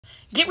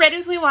Get ready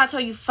with me while I tell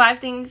you 5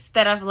 things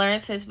that I've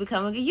learned since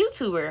becoming a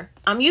YouTuber.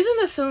 I'm using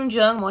the Soon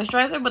Jung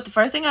moisturizer, but the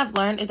first thing I've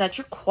learned is that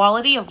your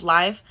quality of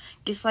life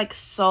gets like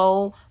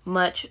so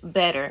much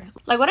better.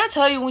 Like when I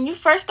tell you, when you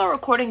first start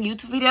recording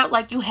YouTube video,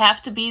 like you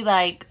have to be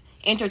like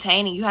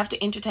entertaining. You have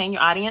to entertain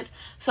your audience,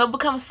 so it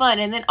becomes fun.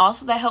 And then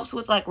also that helps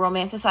with like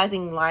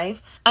romanticizing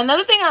life.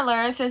 Another thing I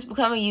learned since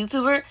becoming a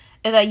YouTuber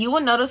is that you will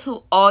notice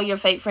who all your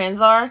fake friends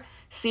are.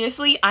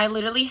 Seriously, I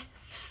literally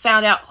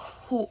found out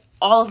who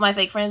all of my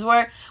fake friends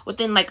were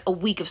within like a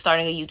week of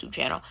starting a YouTube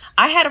channel.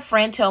 I had a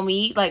friend tell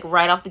me like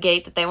right off the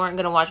gate that they weren't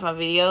gonna watch my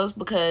videos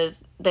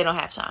because they don't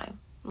have time.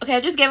 Okay,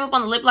 I just gave up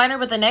on the lip liner,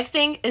 but the next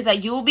thing is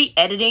that you will be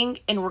editing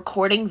and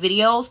recording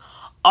videos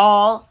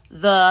all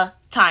the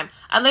time.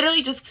 I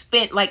literally just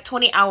spent like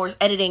 20 hours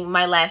editing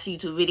my last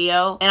YouTube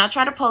video, and I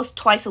try to post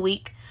twice a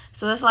week,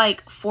 so that's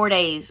like 4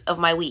 days of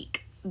my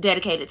week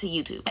dedicated to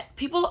YouTube.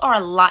 People are a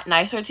lot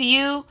nicer to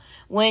you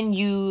when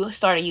you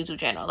start a YouTube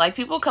channel. Like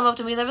people come up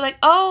to me, they'll be like,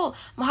 oh,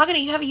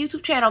 Mahogany, you have a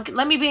YouTube channel,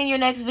 let me be in your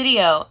next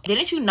video.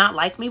 Didn't you not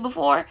like me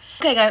before?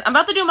 Okay guys, I'm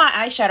about to do my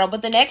eyeshadow,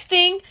 but the next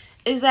thing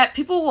is that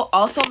people will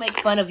also make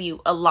fun of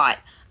you a lot.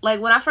 Like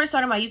when I first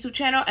started my YouTube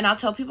channel and I'll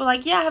tell people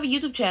like, yeah, I have a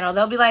YouTube channel,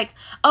 they'll be like,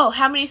 oh,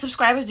 how many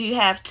subscribers do you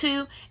have? 2?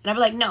 And I'll be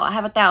like, no, I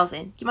have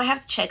 1,000. You might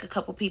have to check a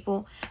couple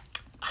people.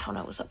 I don't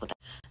know what's up with that.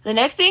 The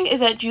next thing is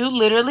that you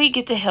literally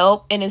get to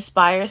help and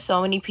inspire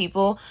so many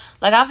people.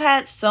 Like I've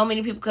had so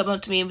many people come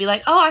up to me and be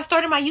like, oh, I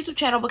started my YouTube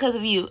channel because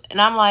of you. And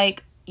I'm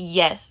like,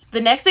 yes. The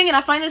next thing, and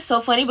I find this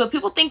so funny, but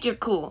people think you're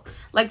cool.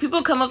 Like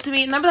people come up to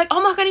me and they'll be like,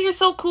 oh my God, you're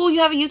so cool,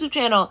 you have a YouTube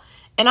channel.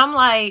 And I'm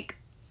like,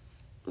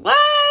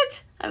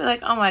 what? I'd be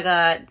like, oh my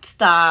God,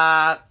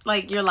 stop.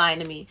 Like you're lying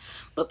to me.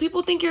 But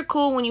people think you're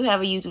cool when you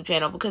have a YouTube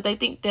channel because they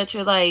think that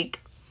you're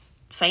like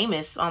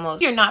famous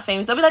almost. You're not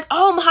famous. They'll be like,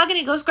 oh,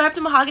 Mahogany, go subscribe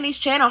to Mahogany's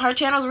channel. Her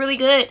channel's really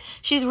good.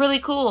 She's really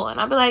cool.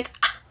 And I'll be like,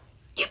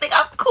 you think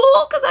I'm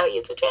cool because I have a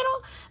YouTube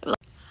channel? Like,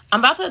 I'm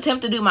about to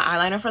attempt to do my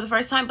eyeliner for the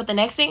first time, but the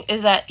next thing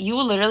is that you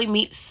will literally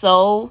meet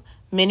so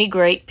many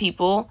great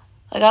people.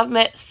 Like I've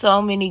met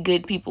so many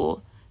good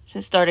people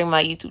since starting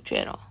my YouTube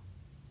channel.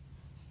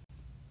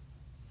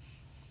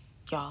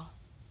 Y'all,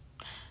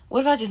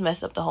 what if I just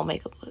messed up the whole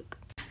makeup look?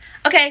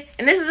 Okay,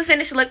 and this is the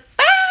finished look.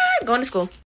 Going to school.